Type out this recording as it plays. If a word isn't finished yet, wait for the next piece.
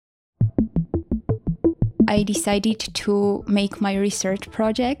I decided to make my research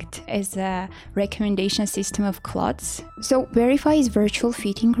project as a recommendation system of clothes. So Wearify is virtual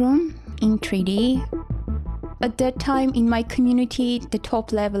fitting room in 3D. At that time in my community, the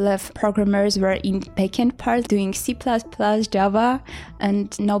top level of programmers were in backend part doing C++, Java,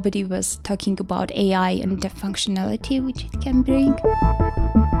 and nobody was talking about AI and the functionality which it can bring.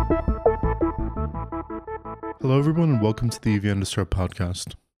 Hello everyone and welcome to the EV Industry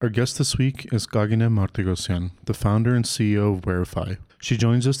podcast. Our guest this week is Karine Martirosyan, the founder and CEO of Wearify. She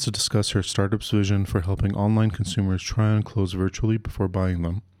joins us to discuss her startup's vision for helping online consumers try on clothes virtually before buying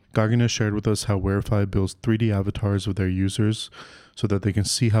them. Karine shared with us how Wearify builds 3D avatars of their users so that they can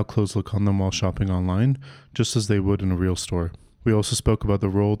see how clothes look on them while shopping online, just as they would in a real store. We also spoke about the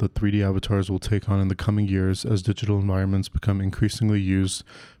role that 3D avatars will take on in the coming years as digital environments become increasingly used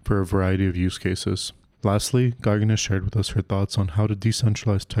for a variety of use cases. Lastly, Karine shared with us her thoughts on how to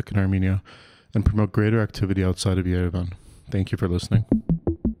decentralize tech in Armenia and promote greater activity outside of Yerevan. Thank you for listening.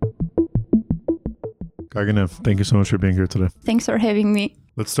 Karine, thank you so much for being here today. Thanks for having me.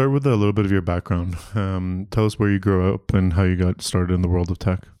 Let's start with a little bit of your background. Tell us where you grew up and how you got started in the world of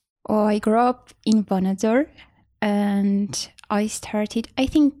tech. I grew up in Vanadzor and I started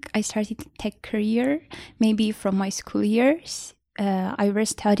tech career maybe from my school years. I was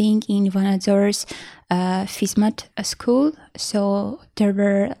studying in Vanadzor's FISMAT school, so there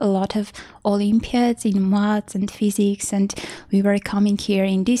were a lot of Olympiads in maths and physics, and we were coming here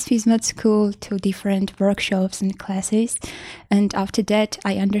in this FISMAT school to different workshops and classes. And after that,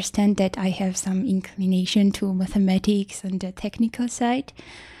 I understand that I have some inclination to mathematics and the technical side,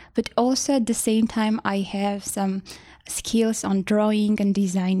 but also at the same time, I have some skills on drawing and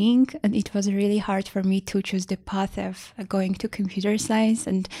designing, and it was really hard for me to choose the path of going to computer science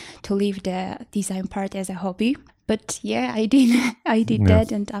and to leave the design part as a hobby. But yeah, I did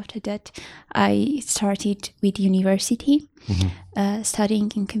that, and after that I started with university,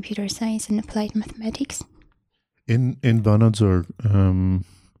 studying in computer science and applied mathematics. In Vanadzor,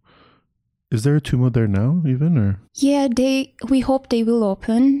 is there a TUMO there now even, or? Yeah, we hope they will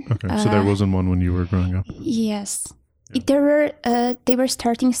open. Okay, so there wasn't one when you were growing up? Yes. They were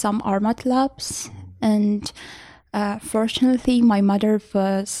starting some ARMAT labs, and fortunately my mother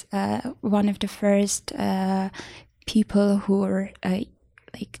was one of the first people who were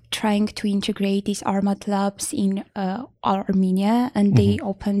trying to integrate these ARMAT labs in Armenia, and they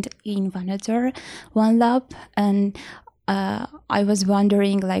opened in Vanadzor one lab, and I was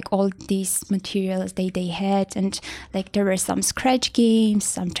wondering all these materials they had, and there were some scratch games,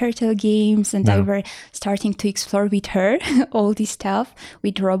 some turtle games, and I were starting to explore with her all this stuff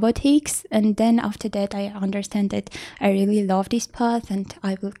with robotics. And then after that I understand that I really love this path and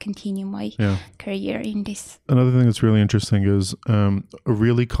I will continue my career in this. Another thing that's really interesting is a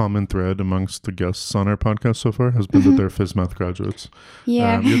really common thread amongst the guests on our podcast so far has been that they're FISMath graduates.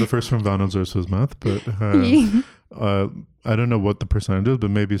 Yeah. You're the first from Vanadzor's FISMath, but I don't know what the percentage is, but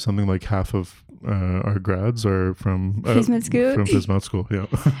maybe something like half of our grads are from FISMath school. From FISMath school,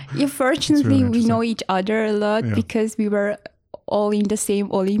 Yeah, fortunately, we know each other a lot because we were all in the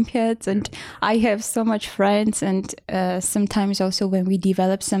same Olympiads, and I have so much friends, and sometimes also when we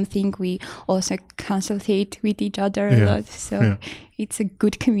develop something, we also consultate with each other a lot. So it's a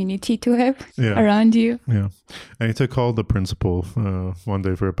good community to have around you. Yeah. I need to call the principal one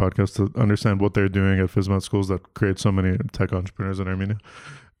day for a podcast to understand what they're doing at FISMath schools that create so many tech entrepreneurs in Armenia.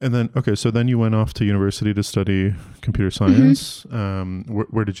 And then, so then you went off to university to study computer science.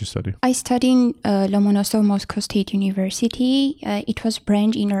 Where did you study? I studied in Lomonosov Moscow State University. It was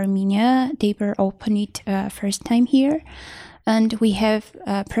branch in Armenia. They were opened it first time here. And we have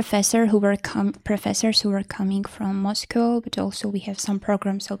professors who were coming from Moscow, but also we have some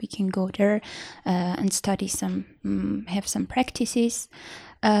programs so we can go there and study have some practices.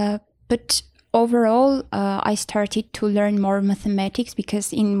 But overall, I started to learn more mathematics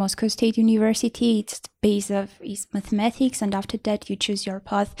because in Moscow State University, it's base is mathematics, and after that you choose your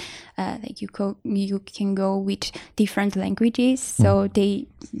path. You can go with different languages. So they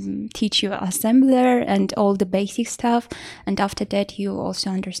teach you assembler and all the basic stuff, and after that you also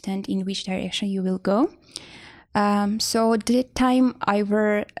understand in which direction you will go. So at that time I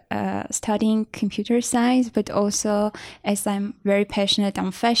were studying computer science, but also as I'm very passionate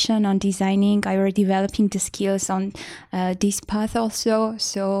on fashion, on designing, I were developing the skills on this path also.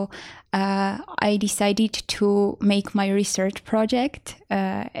 So I decided to make my research project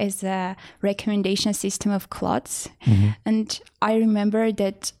as a recommendation system of clothes. And I remember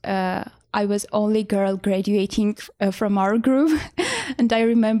that I was only girl graduating from our group. And I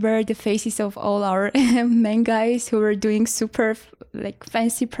remember the faces of all our men guys who were doing super like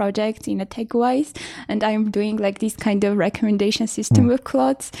fancy projects in a tech wise. And I'm doing like this kind of recommendation system with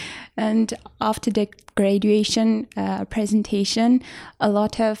clothes. And after the graduation presentation, a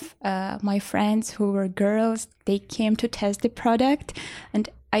lot of my friends who were girls, they came to test the product. And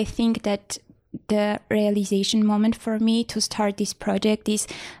I think that the realization moment for me to start this project is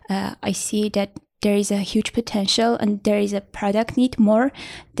I see that there is a huge potential and there is a product need more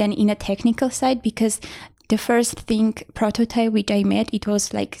than in a technical side, because the first prototype which I made, it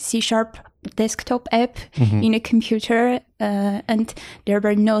was like C# desktop app in a computer, and there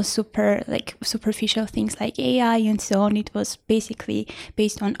were no superficial things like AI and so on. It was basically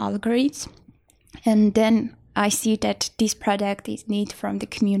based on algorithms. And then I see that this product is need from the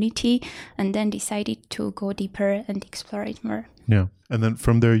community, and then decided to go deeper and explore it more. Yeah. And then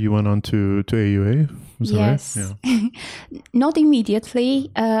from there you went on to AUA? Yes. That right? Yeah. Not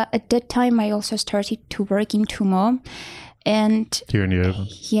immediately. At that time, I also started to work in Tumo. And here in Yerevan.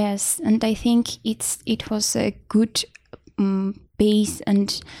 Yes. And I think it was a good base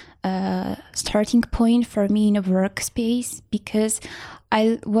and starting point for me in a workspace, because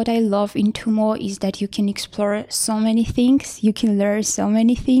what I love in Tumo is that you can explore so many things, you can learn so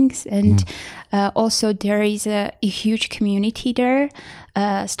many things, and also there is a huge community there,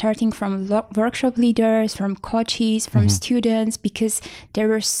 starting from workshop leaders, from coaches, from students, because there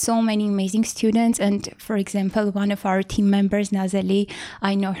were so many amazing students. And for example, one of our team members, Nazali,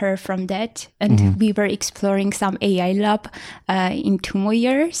 I know her from that, and we were exploring some AI lab in Tumo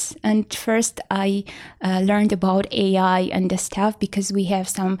years. And first I learned about AI and the stuff because we have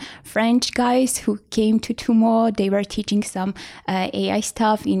some French guys who came to Tumo. They were teaching some AI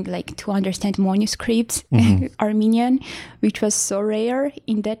stuff in like to understand manuscripts, Armenian, which was so rare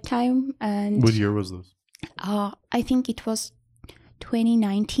in that time. And what year was this? I think it was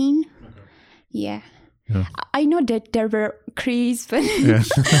 2019. Okay. Yeah. Yeah. I know that there were crisp and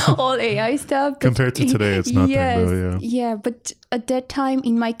all AI stuff. Compared to today, it's nothing though, Yeah, but at that time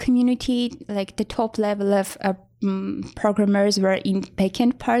in my community, like the top level of programmers were in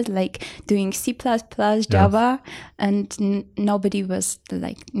backend part, like doing C++, Java, and nobody was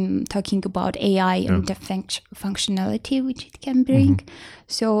like talking about AI and the functionality which it can bring.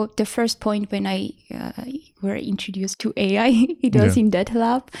 So the first point when I were introduced to AI, it was in that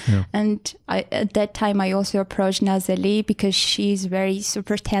lab. And at that time, I also approached Nazali because she's very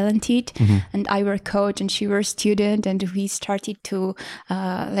super talented, and I were coach and she were student, and we started to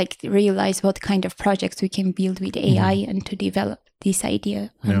like realize what kind of projects we can build with AI and to develop this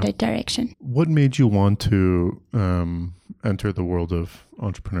idea in that direction. What made you want to enter the world of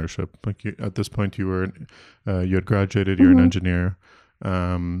entrepreneurship? Like at this point, you had graduated, you're an engineer.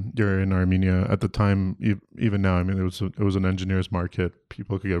 You're in Armenia at the time. Even now, I mean, it was an engineer's market.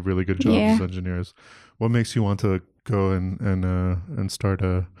 People could get really good jobs as engineers. What makes you want to go and start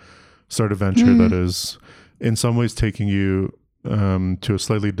a venture that is in some ways taking you to a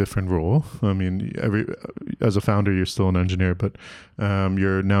slightly different role? I mean, as a founder, you're still an engineer, but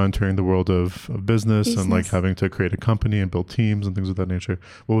you're now entering the world of business and like having to create a company and build teams and things of that nature.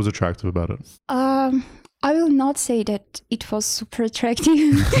 What was attractive about it? I will not say that it was super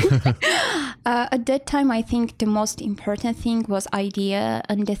attractive. At that time, I think the most important thing was idea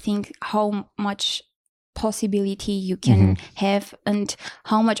and the thing how much possibility you can have and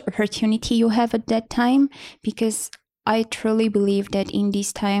how much opportunity you have at that time, because I truly believe that in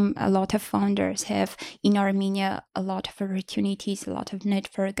this time, a lot of founders have in Armenia a lot of opportunities, a lot of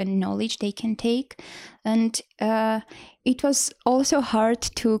network and knowledge they can take. And it was also hard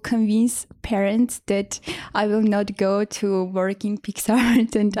to convince parents that I will not go to work in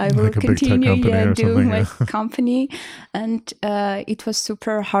Pixar and I will continue doing my company. And it was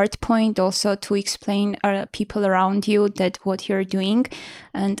super hard point also to explain people around you that what you're doing.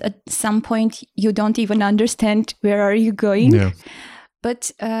 And at some point, you don't even understand where are you going. Yeah.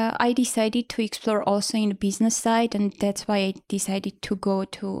 But I decided to explore also in the business side, and that's why I decided to go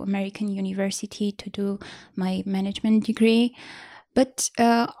to American University to do my management degree. But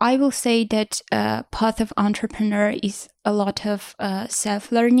I will say that path of entrepreneur is a lot of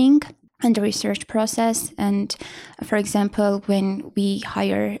self-learning and the research process. And for example, when we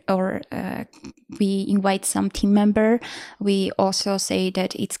hire or we invite some team member, we also say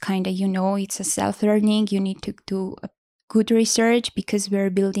that it's kind of, it's a self-learning. You need to do a good research because we're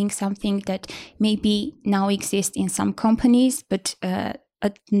building something that maybe now exists in some companies, but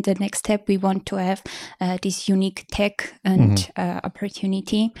at the next step, we want to have this unique tech and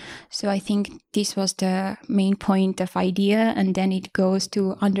opportunity. So I think this was the main point of idea, and then it goes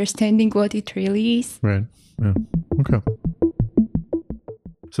to understanding what it really is. Right. Yeah. Okay.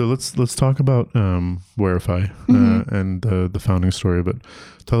 So let's talk about Wearify and the founding story. But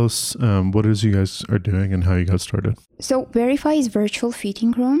tell us what it is you guys are doing and how you got started. So Wearify is virtual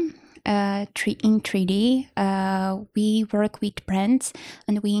fitting room in 3D. We work with brands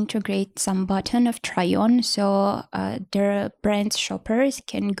and we integrate some button of try on. So their brands shoppers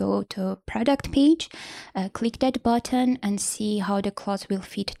can go to product page, click that button and see how the clothes will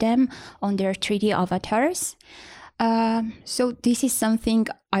fit them on their 3D avatars. So this is something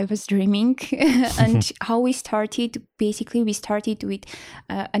I was dreaming and how we started, basically we started with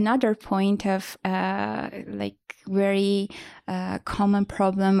another point of like very common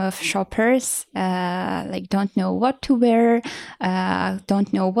problem of shoppers, like don't know what to wear,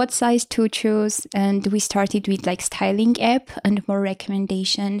 don't know what size to choose. And we started with like styling app and more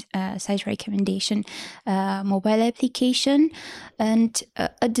recommendation, size recommendation, mobile application. And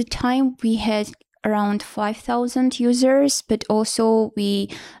at the time we had around 5,000 users, but also we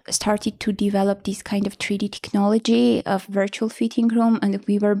started to develop this kind of 3D technology of virtual fitting room, and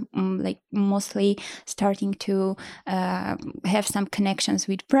we were like mostly starting to have some connections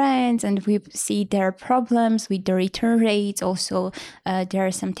with brands, and we see their problems with the return rates. Also, there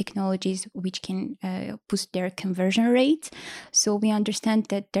are some technologies which can boost their conversion rate. So we understand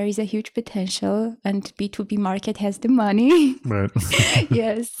that there is a huge potential, and B2B market has the money. Right.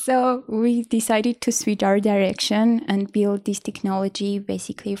 Yes. So we decided to switch our direction and build this technology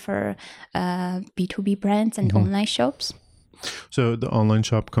basically for B2B brands and online shops. So the online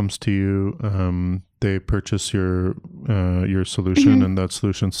shop comes to you, they purchase your solution and that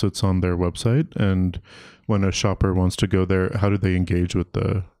solution sits on their website. And when a shopper wants to go there, how do they engage with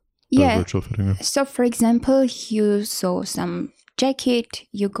the virtual fitting room? So for example, you saw some jacket,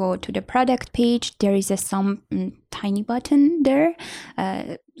 you go to the product page, there is some tiny button there,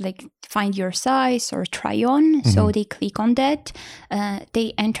 like find your size or try on. So they click on that.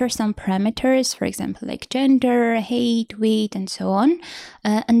 They enter some parameters, for example, like gender, height, weight, and so on.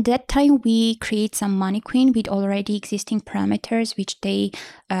 And that time we create some mannequin with already existing parameters, which they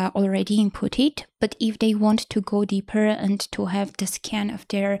already inputted. But if they want to go deeper and to have the scan of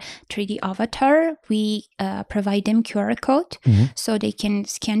their 3D avatar, we provide them QR code. So they can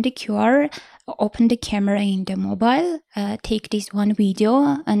scan the QR, open the camera in the mobile, take this one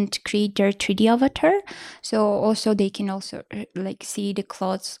video and create their 3D avatar. So also they can also like see the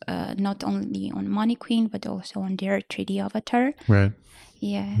clothes not only on mannequin but also on their 3D avatar. Right.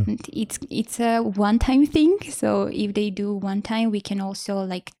 Yeah, and it's a one-time thing. So if they do one time, we can also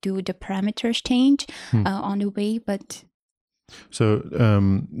like do the parameters change on the way. But so,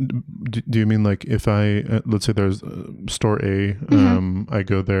 do you mean like if I let's say there's store A, I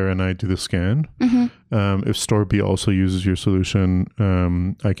go there and I do the scan. If store B also uses your solution,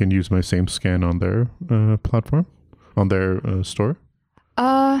 I can use my same scan on their platform, on their store.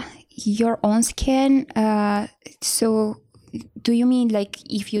 Your own scan. So. Do you mean like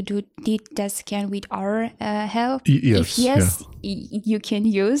if you did the scan with our help? Yes. If yes, you can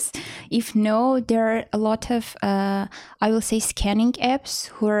use. If no, there are a lot of, I will say, scanning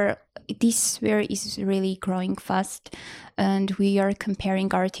apps this sphere is really growing fast. And we are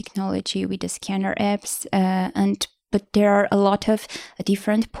comparing our technology with the scanner apps but there are a lot of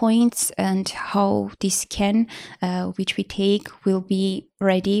different points and how this scan, which we take, will be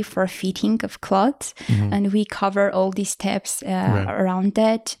ready for fitting of cloths. And we cover all these steps around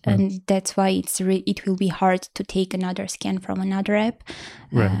that. And that's why it will be hard to take another scan from another app.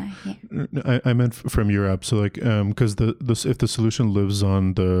 Right. I meant from your app. So like, because if the solution lives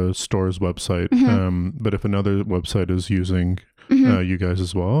on the store's website, but if another website is using you guys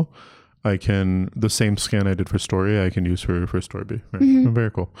as well, the same scan I did for Story, I can use for Store B. Right. Very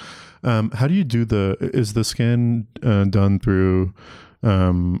cool. How do you do is the scan done through,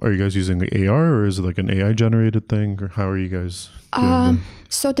 are you guys using the AR or is it like an AI generated thing, or how are you guys doing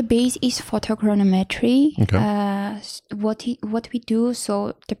So the base is photochronometry. Okay. What we do,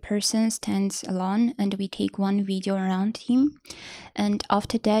 so the person stands alone and we take one video around him. And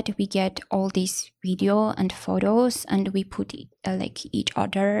after that, we get all these video and photos and we put like each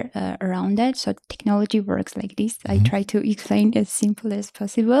other around that. So technology works like this. I try to explain as simple as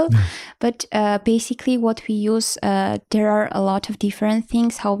possible. But basically what we use, there are a lot of different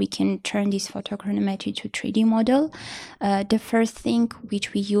things how we can turn this photochronometry to 3D model. The first thing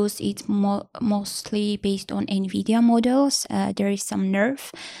which we use is mostly based on NVIDIA models. There is some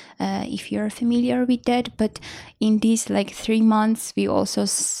nerve if you're familiar with that. But in these 3 months, we also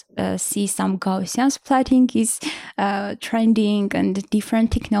see some Gaussian splatting is trending and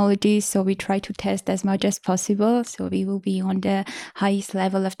different technologies. So we try to test as much as possible. So we will be on the highest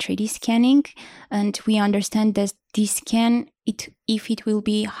level of 3D scanning. And we understand that this scan, if it will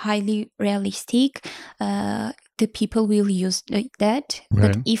be highly realistic, the people will use that.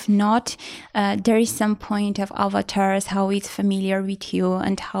 Right. But if not, there is some point of avatars, how it's familiar with you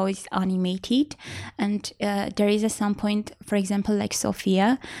and how it's animated. And there is some point, for example, like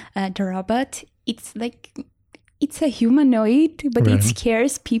Sophia, the robot, it's a humanoid, but it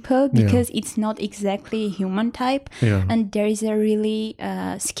scares people because it's not exactly a human type. Yeah. And there is a really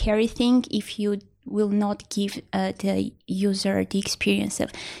scary thing if you will not give the user the experience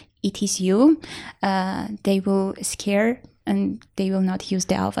of it is you. They will scare and they will not use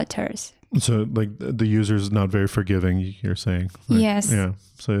the avatars. So the user is not very forgiving, you're saying? Yes. Yeah.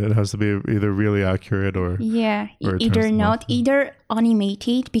 So it has to be either really accurate or... Yeah. Either not, either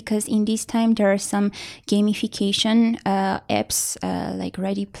animated, because in this time there are some gamification apps like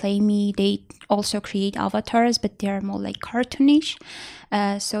Ready Play Me. They also create avatars, but they are more like cartoonish.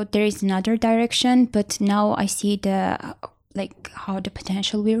 So there is another direction, but now I see how the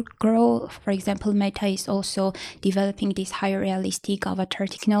potential will grow. For example, Meta is also developing this high realistic avatar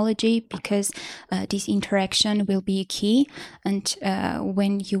technology because this interaction will be key. And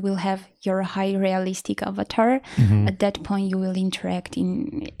when you will have your high realistic avatar, at that point you will interact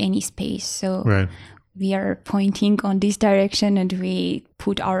in any space. So we are pointing on this direction, and we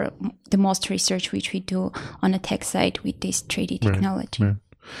put the most research which we do on a tech side with this 3D technology. Right.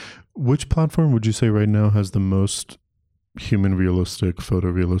 Which platform would you say right now has the most human realistic,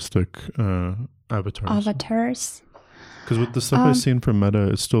 photorealistic avatars? Because with the stuff I've seen from Meta,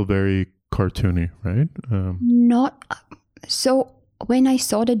 it's still very cartoony, right? Not so. When I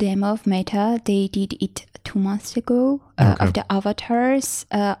saw the demo of Meta, they did it 2 months ago of the avatars.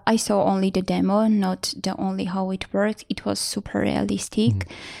 I saw only the demo, not the only how it worked. It was super realistic.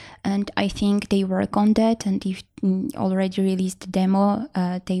 And I think they work on that, and if already released the demo,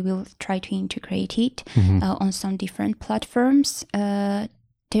 they will try to integrate it on some different platforms.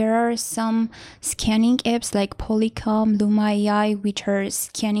 There are some scanning apps like Polycom, Luma AI, which are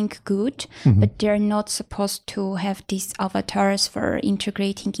scanning good, but they're not supposed to have these avatars for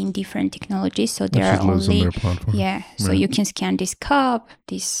integrating in different technologies. So there are only, so you can scan this cup,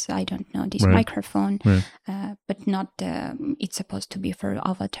 this, I don't know, this microphone, but not it's supposed to be for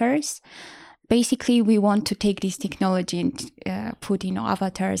avatars. Basically, we want to take this technology and put in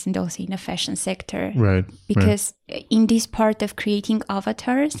avatars and also in the fashion sector. Right. Because in this part of creating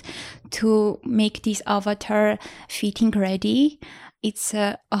avatars, to make this avatar fitting ready, it's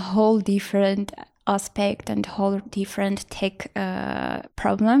a whole different aspect and whole different tech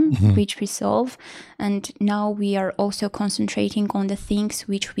problem which we solve. And now we are also concentrating on the things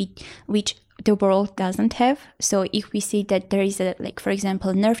which the world doesn't have. So if we see that there is for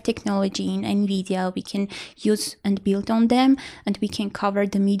example, nerve technology in NVIDIA, we can use and build on them, and we can cover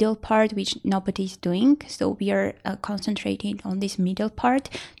the middle part, which nobody is doing. So we are concentrating on this middle part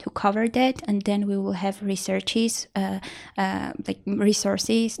to cover that, and then we will have resources to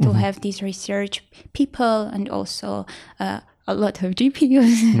have these research people and also a lot of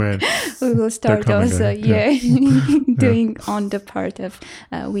GPUs. Right. We will start also, doing on the part of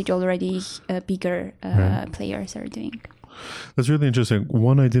which already bigger players are doing. That's really interesting.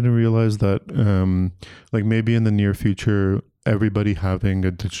 One, I didn't realize that maybe in the near future, everybody having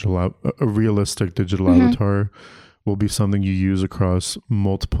a realistic digital avatar will be something you use across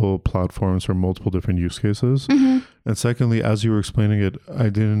multiple platforms for multiple different use cases. And secondly, as you were explaining it, I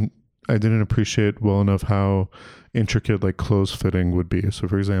didn't appreciate well enough how intricate clothes fitting would be. So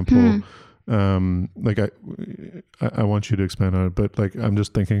for example, I want you to expand on it, but I'm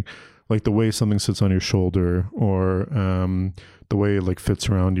just thinking the way something sits on your shoulder, or the way it fits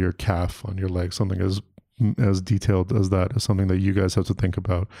around your calf on your leg, something as detailed as that is something that you guys have to think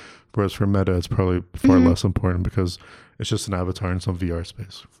about. Whereas for Meta, it's probably far less important because it's just an avatar in some VR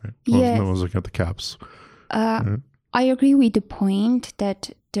space, right? No one's looking at the caps. I agree with the point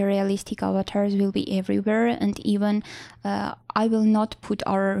that the realistic avatars will be everywhere, and even I will not put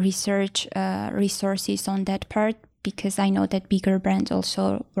our research resources on that part, because I know that bigger brands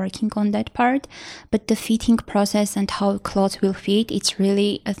also working on that part. But the fitting process and how clothes will fit, it's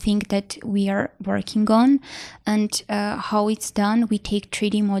really a thing that we are working on. And how it's done, we take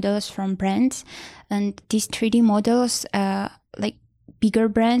 3D models from brands, and these 3D models bigger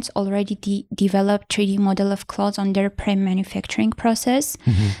brands already develop 3D model of clothes on their pre-manufacturing process.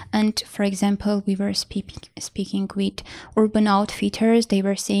 And for example, we were speaking with Urban Outfitters. They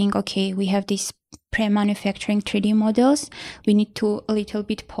were saying, okay, we have these pre-manufacturing 3D models. We need to a little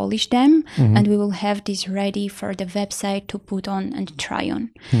bit polish them, and we will have this ready for the website to put on and try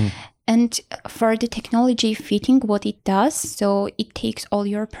on. And for the technology fitting, what it does, so it takes all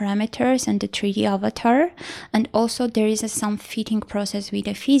your parameters and the 3D avatar, and also there is some fitting process with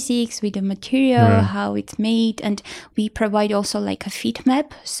the physics, with the material, how it's made, and we provide also like a fit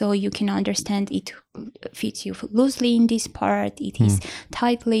map, so you can understand it fits you loosely in this part, it is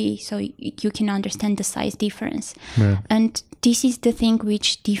tightly, so you can understand the size difference. And this is the thing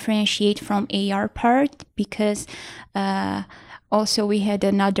which differentiate from AR part, because also we had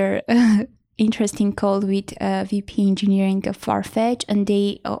another interesting call with VP engineering of Farfetch, and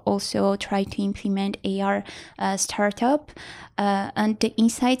they also try to implement AR startup. And the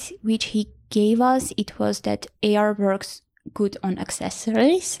insights which he gave us, it was that AR works good on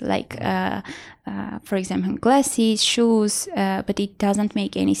accessories, like for example glasses, shoes, but it doesn't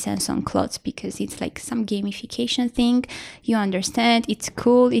make any sense on clothes, because it's like some gamification thing. You understand, it's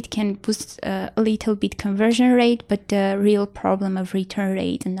cool, it can boost a little bit conversion rate, but the real problem of return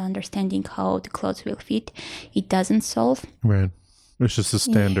rate and understanding how the clothes will fit, it doesn't solve. Right. It's just a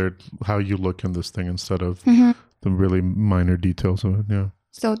standard how you look in this thing instead of the really minor details of it. Yeah.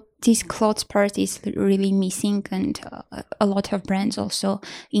 So this clothes part is really missing, and a lot of brands also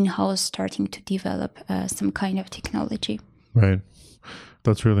in-house starting to develop some kind of technology. Right.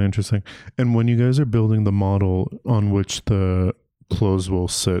 That's really interesting. And when you guys are building the model on which the clothes will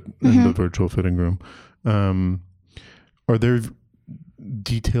sit in the virtual fitting room, are there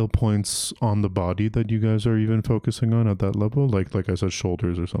detail points on the body that you guys are even focusing on at that level? Like I said,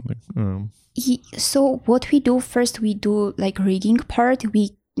 shoulders or something? So what we do first, we do like rigging part.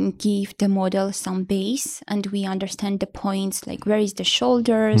 We give the model some base, and we understand the points, like where is the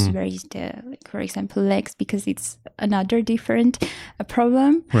shoulders, where is the, like, for example, legs, because it's another different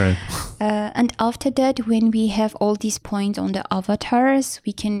problem. Right. And after that, when we have all these points on the avatars,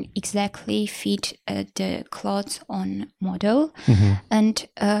 we can exactly fit the clothes on model. And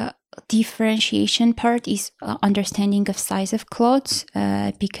differentiation part is understanding of size of clothes,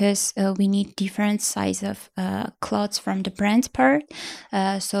 because we need different size of clothes from the brand's part.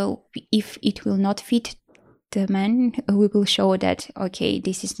 So if it will not fit the man, we will show that, okay,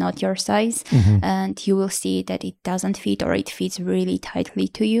 this is not your size, and you will see that it doesn't fit, or it fits really tightly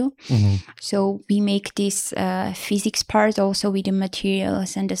to you. So we make this physics part also with the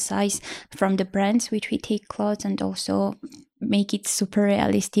materials and the size from the brands which we take clothes, and also make it super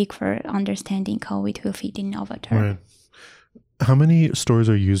realistic for understanding how it will fit in avatar. Right. How many stores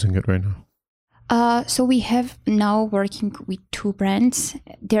are using it right now? So we have now working with 2 brands.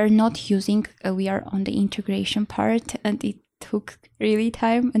 They're not using, we are on the integration part, and it took really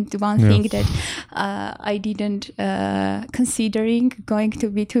time. And one thing that I didn't considering going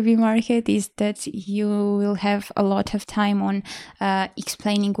to B2B market is that you will have a lot of time on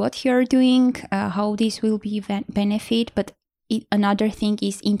explaining what you're doing, how this will be benefit, but another thing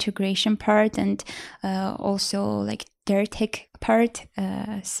is integration part, and also like their tech part.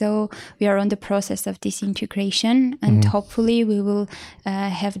 So we are on the process of this integration, and hopefully we will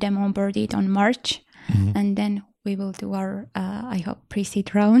have them onboarded on March, and then we will do our, I hope,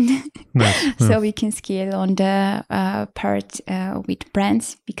 pre-seed round. Nice. So we can scale on the part with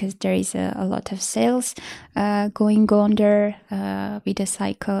brands, because there is a lot of sales going on there with the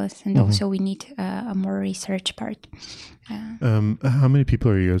cycles, and also we need a more research part. How many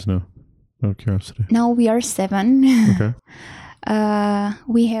people are you guys now? Out of curiosity. Now we are 7. Okay.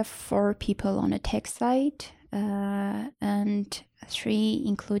 We have 4 people on the tech side, and 3,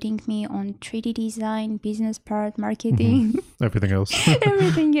 including me, on 3D design, business part, marketing. Everything else.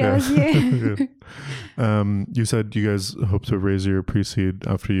 Everything else, yeah. You said you guys hope to raise your pre-seed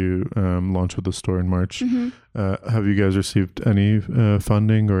after you launch with the store in March. Have you guys received any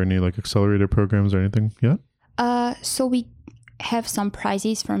funding or any like accelerator programs or anything yet? So we have some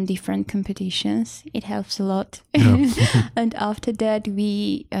prizes from different competitions. It helps a lot. And after that,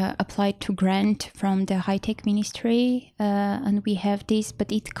 we applied to grant from the high tech ministry, and we have this,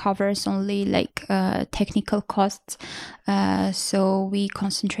 but it covers only like technical costs. So we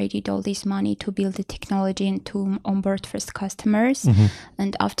concentrated all this money to build the technology and to onboard first customers.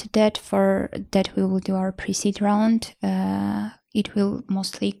 And after that, for that, we will do our pre-seed round. It will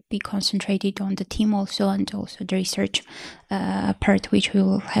mostly be concentrated on the team also, and also the research part, which we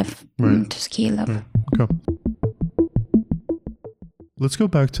will have to scale up. Okay. Let's go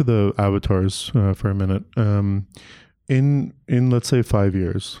back to the avatars for a minute. in let's say 5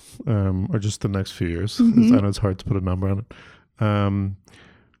 years, or just the next few years, I know it's hard to put a number on it.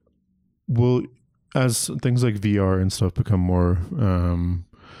 Will, as things like VR and stuff become more,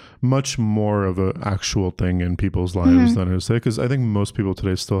 much more of an actual thing in people's lives than it is today, because I think most people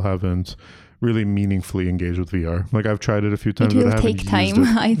today still haven't really meaningfully engaged with VR. Like I've tried it a few times, It will but I haven't take used time,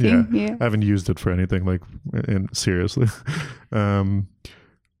 it. I think. Yeah. I haven't used it for anything like seriously.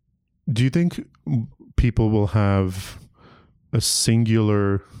 Do you think people will have a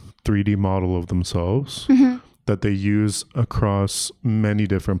singular 3D model of themselves that they use across many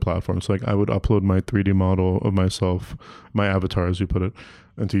different platforms? Like I would upload my 3D model of myself, my avatar as you put it,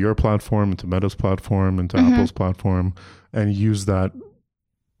 into your platform, into Meta's platform, into Apple's platform, and use that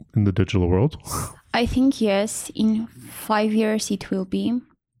in the digital world? I think yes, in 5 years it will be.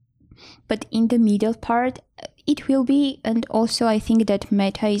 But in the middle part, it will be. And also I think that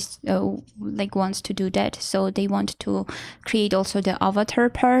Meta is wants to do that. So they want to create also the avatar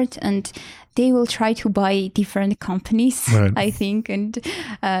part, and they will try to buy different companies, right, I think, and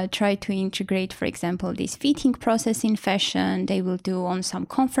try to integrate, for example, this fitting process in fashion. They will do on some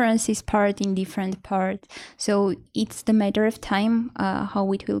conferences part in different parts. So it's the matter of time how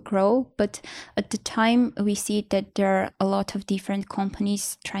it will grow. But at the time, we see that there are a lot of different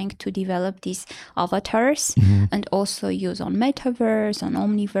companies trying to develop these avatars and also use on Metaverse, on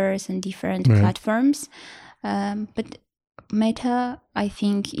Omniverse, and different platforms. But Meta, I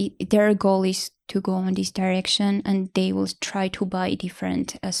think their goal is to go in this direction, and they will try to buy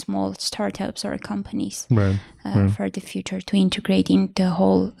different small startups or companies for the future to integrate in the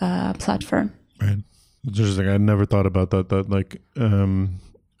whole platform. Right. Interesting. I never thought about that. That like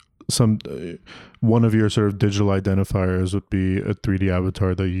one of your sort of digital identifiers would be a 3D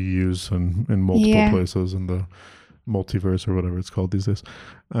avatar that you use in multiple places in the multiverse or whatever it's called these days.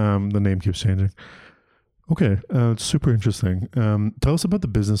 The name keeps changing. Okay, super interesting. Tell us about the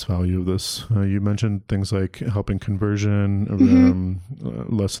business value of this. You mentioned things like helping conversion,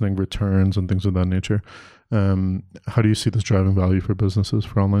 lessening returns, and things of that nature. How do you see this driving value for businesses,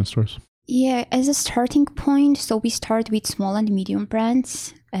 for online stores? Yeah, as a starting point, so we start with small and medium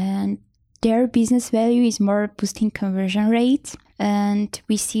brands, and their business value is more boosting conversion rates. And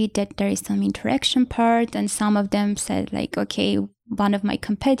we see that there is some interaction part, and some of them said like, okay, one of my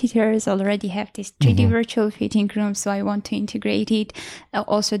competitors already have this 3D virtual fitting room, so I want to integrate it.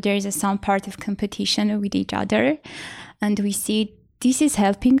 Also, there is some part of competition with each other, and we see this is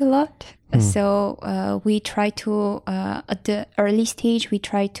helping a lot. So we try to, at the early stage, we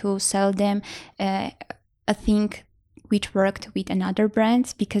try to sell them a thing which worked with another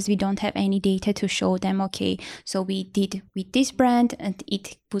brand, because we don't have any data to show them, okay, so we did with this brand and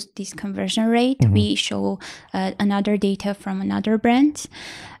it boosted this conversion rate. We show another data from another brand.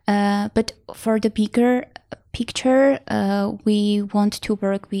 But for the bigger picture, we want to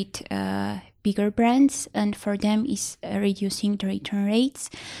work with bigger brands, and for them is reducing the return rates.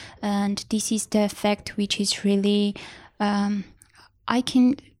 And this is the effect which is really, I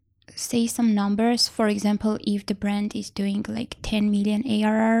can say some numbers. For example, if the brand is doing like 10 million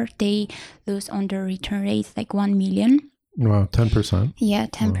ARR, they lose on the return rates like 1 million. Wow, 10%? Yeah,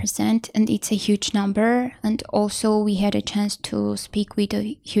 10%. And it's a huge number. And also we had a chance to speak with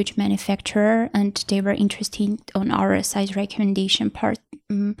a huge manufacturer, and they were interested on our size recommendation part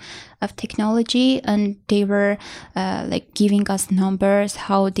of technology, and they were like giving us numbers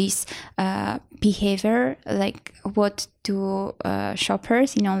how this behavior, like what do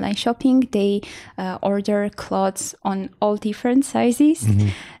shoppers in online shopping, they order clothes on all different sizes,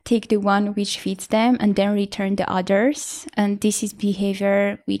 take the one which fits them, and then return the others. And this is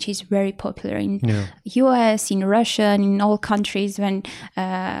behavior which is very popular in US, in Russia, and in all countries when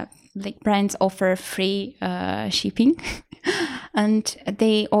like brands offer free shipping. And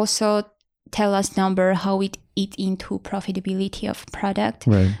they also tell us number how it eat into profitability of product.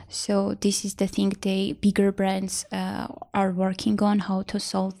 Right. So this is the thing bigger brands are working on, how to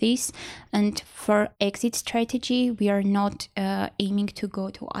solve this. And for exit strategy, we are not aiming to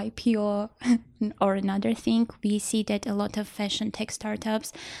go to IPO or another thing. We see that a lot of fashion tech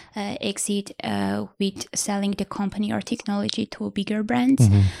startups exit with selling the company or technology to bigger brands.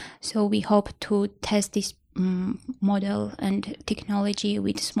 So we hope to test this model and technology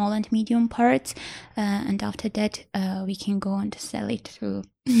with small and medium parts, and after that we can go and sell it to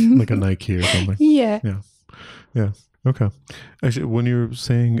like a Nike or something. Yeah. Okay. Actually, when you're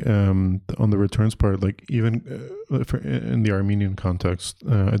saying on the returns part, like even in the Armenian context,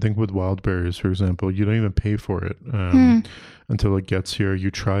 I think with wild berries, for example, you don't even pay for it until it gets here. You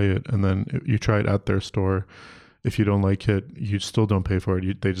try it, and then you try it at their store. if you don't like it, you still don't pay for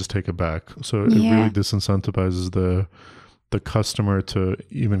it. They just take it back. So it Yeah. really disincentivizes the customer to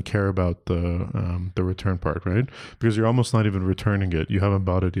even care about the return part, right? Because you're almost not even returning it. You haven't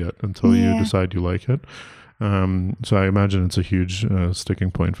bought it yet until you decide you like it. So I imagine it's a huge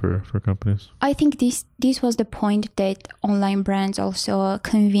sticking point for companies. I think this was the point that online brands also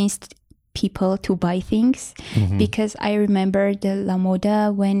convinced people to buy things, because I remember the La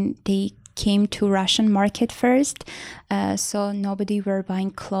Moda when they came to Russian market first, so nobody were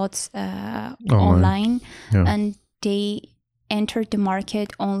buying clothes online. Yeah. And they entered the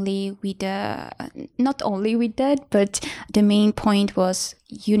market only with not only with that, but the main point was,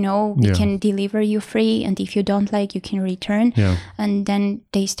 we can deliver you free, and if you don't like, you can return. And then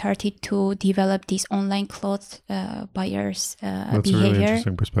they started to develop this online clothes buyers That's behavior. a really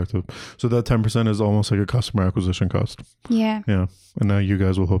interesting perspective. So that 10% is almost like a customer acquisition cost. Yeah. And now you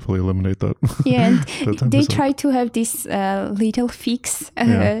guys will hopefully eliminate that. Yeah, and they try to have this little fix,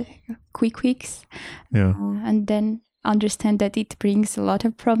 quick fix. And then understand that it brings a lot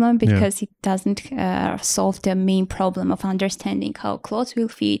of problem, because it doesn't solve the main problem of understanding how clothes will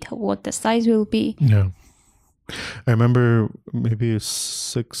fit, what the size will be. I remember maybe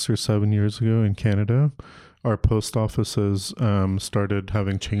 6 or 7 years ago in Canada, our post offices started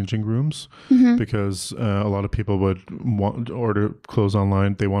having changing rooms, because a lot of people would want to order clothes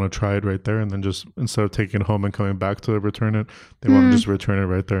online. They want to try it right there, and then just instead of taking it home and coming back to return it, they want to just return it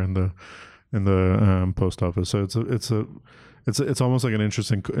right there in the post office. So it's almost like an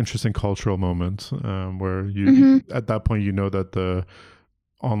interesting cultural moment where you at that point that the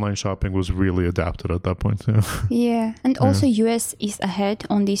online shopping was really adapted at that point. And also US is ahead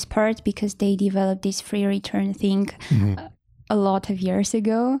on this part, because they developed this free return thing a lot of years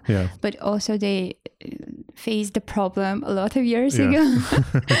ago, but also they faced the problem a lot of years ago.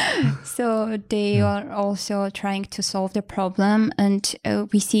 So they are also trying to solve the problem, and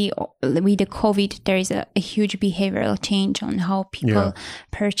we see with the COVID there is a huge behavioral change on how people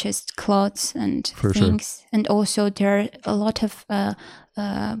purchase clothes and things. And also there are a lot of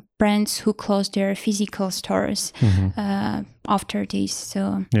brands who closed their physical stores after this.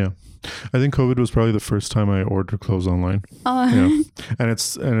 So I think COVID was probably the first time I ordered clothes online. And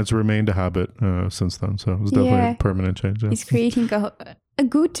it's remained a habit since then. So it was definitely a permanent change. It's creating a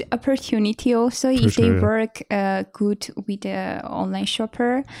good opportunity also. If they work good with the online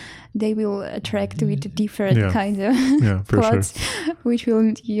shopper, they will attract with different kinds of clothes, which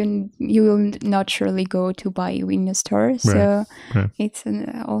will you will naturally go to buy in the store. So it's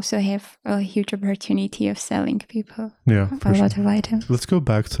also have a huge opportunity of selling people a lot of items. Let's go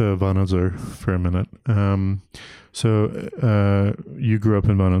back to Vanadzor for a minute. So you grew up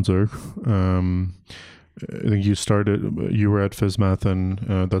in Vanadzor. I think you were at FizMath,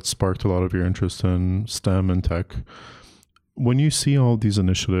 and that sparked a lot of your interest in STEM and tech. When you see all these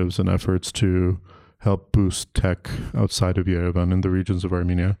initiatives and efforts to help boost tech outside of Yerevan in the regions of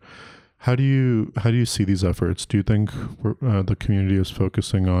Armenia, how do you see these efforts? Do you think the community is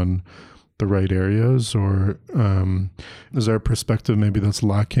focusing on the right areas, or is there a perspective maybe that's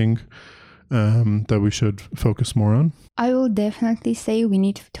lacking that we should focus more on? I will definitely say we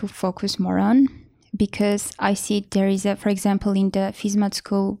need to focus more on, because I see there is for example, in the FizMath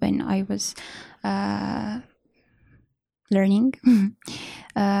school when I was learning,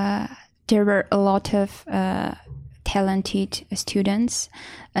 there were a lot of talented students,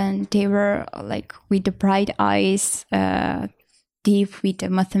 and they were like with the bright eyes, deep with the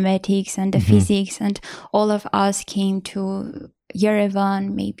mathematics and the physics, and all of us came to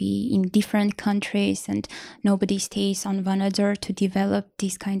Yerevan, maybe in different countries, and nobody stays on Vanadzor to develop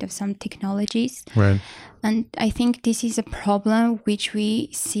these kind of some technologies. And I think this is a problem which we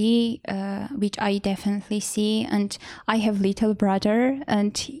see, which I definitely see. And I have little brother,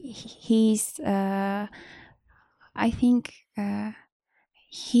 and he's, I think,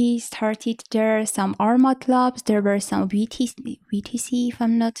 he started there some RMAT labs. There were some VTC, if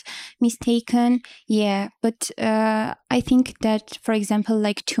I'm not mistaken. But I think that, for example,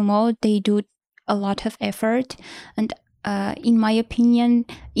 like Tumo, they do a lot of effort. And in my opinion,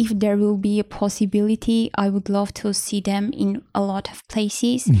 if there will be a possibility, I would love to see them in a lot of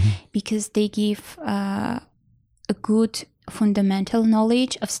places, because they give a good fundamental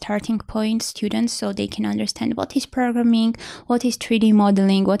knowledge of starting point students, so they can understand what is programming, what is 3D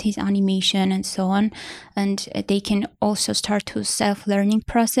modeling, what is animation, and so on. And they can also start to self-learning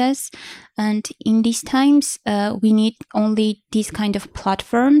process. And in these times, we need only these kind of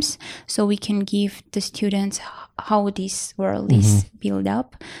platforms, so we can give the students how this world is built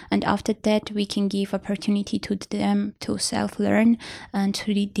up. And after that, we can give opportunity to them to self-learn and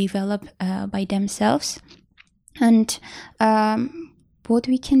to develop by themselves. And what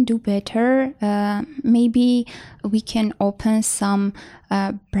we can do better, maybe we can open some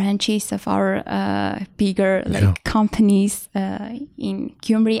branches of our bigger companies in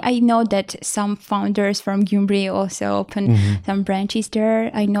Gyumri. I know that some founders from Gyumri also open some branches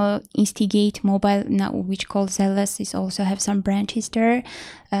there. I know Instigate Mobile now, which called Zealous, is also have some branches there.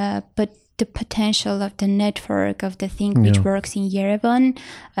 But the potential of the network of the thing which works in Yerevan,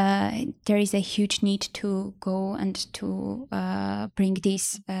 there is a huge need to go and to bring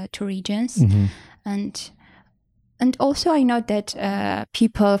this to regions. And also I know that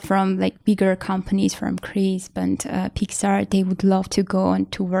people from like bigger companies from Crisp and Pixar, they would love to go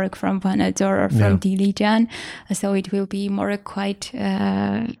and to work from Vanadzor or from Dilijan. So it will be more a quiet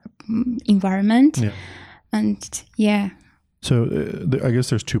environment. And So I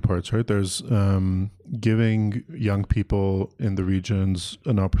guess there's two parts, right? There's giving young people in the regions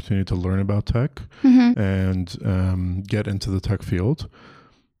an opportunity to learn about tech and get into the tech field.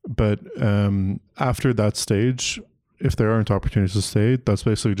 But after that stage, if there aren't opportunities to stay, that's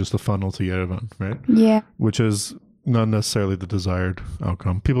basically just a funnel to Yerevan, right? Yeah. Which is not necessarily the desired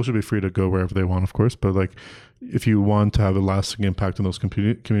outcome. People should be free to go wherever they want, of course, but like if you want to have a lasting impact in those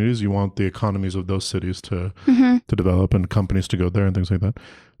communities, you want the economies of those cities to develop and companies to go there and things like that.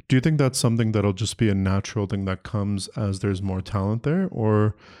 Do you think that's something that'll just be a natural thing that comes as there's more talent there?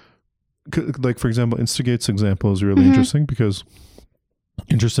 Or like, for example, Instigate's example is really interesting because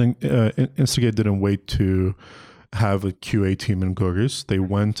Instigate didn't wait to have a QA team in Goris. They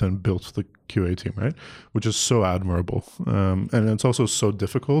went and built the QA team, right? Which is so admirable. And it's also so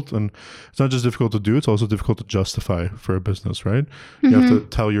difficult. And it's not just difficult to do, it's also difficult to justify for a business, right? You have to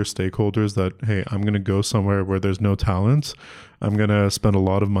tell your stakeholders that, hey, I'm going to go somewhere where there's no talent. I'm going to spend a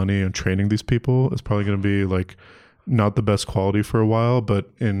lot of money on training these people. It's probably going to be like not the best quality for a while, but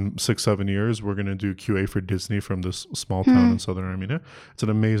in 6-7 years, we're going to do QA for Disney from this small town in Southern Armenia. It's an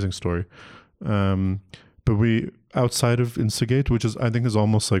amazing story. But we, outside of Instigate, which is, I think is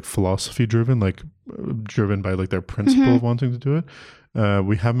almost like philosophy driven, like driven by like their principle of wanting to do it,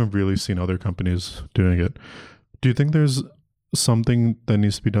 we haven't really seen other companies doing it. Do you think there's something that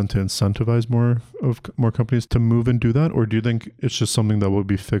needs to be done to incentivize more companies to move and do that? Or do you think it's just something that will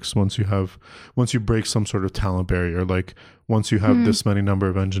be fixed once you break some sort of talent barrier, like once you have this many number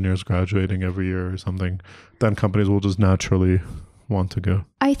of engineers graduating every year or something, then companies will just naturally want to go?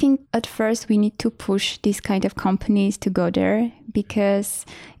 I think at first we need to push these kind of companies to go there because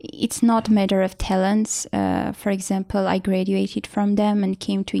it's not a matter of talents. For example, I graduated from them and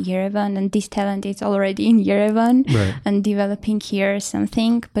came to Yerevan, and this talent is already in Yerevan and developing here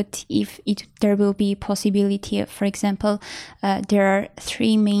something. But if there will be possibility of, for example, there are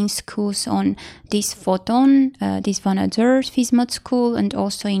 3 main schools on this Photon, this Vanadzor Fizmat school, and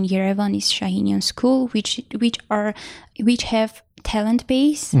also in Yerevan is Shahinian school, which have talent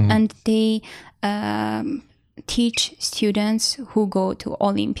base and they teach students who go to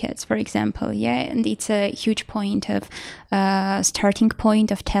Olympiads, for example. And it's a huge point of starting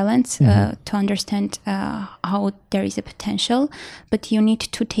point of talents to understand how there is a potential. But you need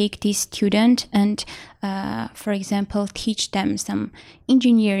to take this student and for example teach them some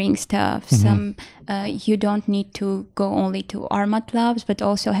engineering stuff, some you don't need to go only to Armat labs, but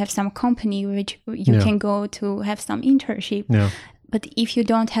also have some company which you can go to have some internship. But if you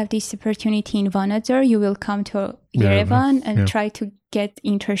don't have this opportunity in Vanadzor, you will come to Yerevan and try to get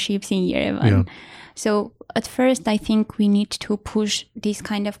internships in Yerevan. So at first, I think we need to push these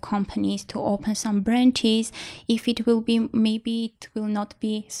kind of companies to open some branches. If it will be, maybe it will not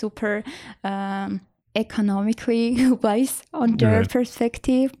be super economically wise on their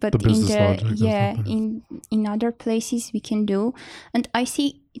perspective, but in other places we can do. And I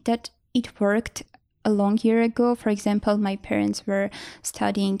see that it worked a long year ago. For example, my parents were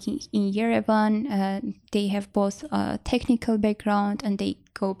studying in Yerevan. They have both a technical background and they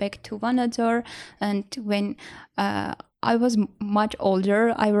go back to Vanadzor. And when I was much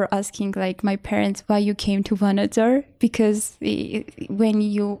older, I were asking like my parents why you came to Vanadzor, because when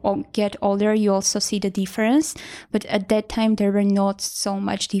you get older, you also see the difference. But at that time, there were not so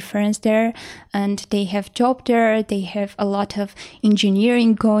much difference there. And they have job there. They have a lot of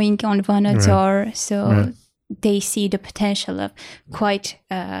engineering going on Vanadzor. So they see the potential of quite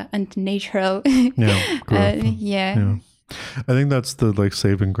and natural. I think that's the like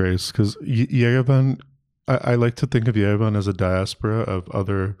saving grace, because Yerevan, I like to think of Yerevan as a diaspora of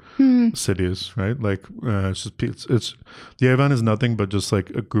other cities, right? Like it's Yerevan is nothing but just like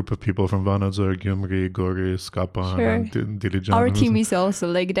a group of people from Vanadzor, Gyumri, Goris, Kapan, and Dilijan. Our team is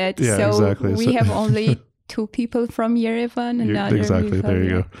also like that. Yeah, so exactly. We have only 2 people from Yerevan, another exactly. people, There you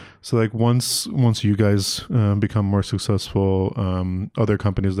go. So like once you guys become more successful, other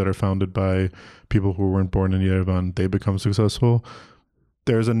companies that are founded by people who weren't born in Yerevan, they become successful.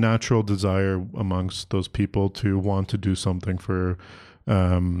 There's a natural desire amongst those people to want to do something for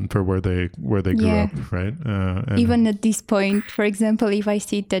where they grew up, right? And even at this point, for example, if I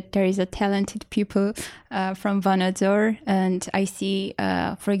see that there is a talented people from Vanadzor, and I see,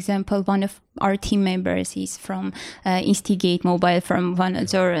 for example, one of our team members is from Instigate Mobile from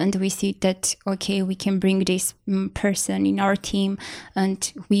Vanadzor, and we see that, okay, we can bring this person in our team,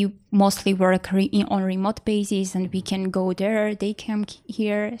 and we mostly work on remote basis, and we can go there, they come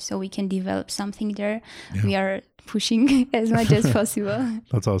here, so we can develop something there. Yeah. We are pushing as much as possible.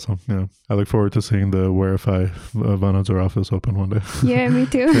 That's awesome. Yeah, I look forward to seeing the Wearify Vanadzor office open one day. Yeah, me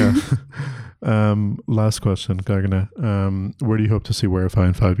too. Yeah. Last question, Karine. Where do you hope to see Wearify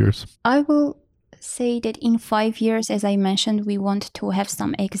in 5 years? I will say that in 5 years, as I mentioned, we want to have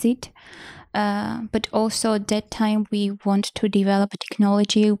some exit. But also at that time, we want to develop a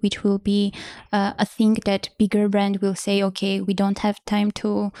technology which will be a thing that bigger brand will say, okay, we don't have time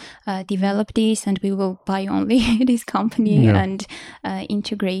to develop this, and we will buy only this company and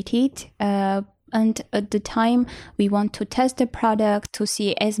integrate it. And at the time, we want to test the product to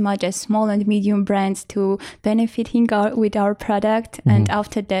see as much as small and medium brands to benefiting with our product, and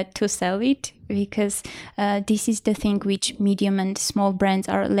after that to sell it, because this is the thing which medium and small brands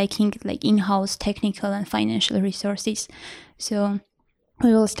are lacking, like in-house technical and financial resources. So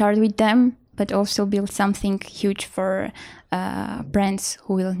we will start with them, but also build something huge for brands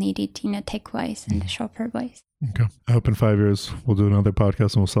who will need it in a tech-wise and shopper-wise. Okay. I hope in 5 years we'll do another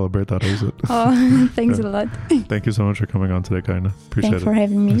podcast and we'll celebrate that exit. Oh, thanks a lot. Thank you so much for coming on today, Karine. Appreciate it. Thanks for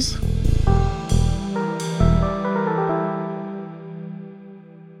having me. Yes.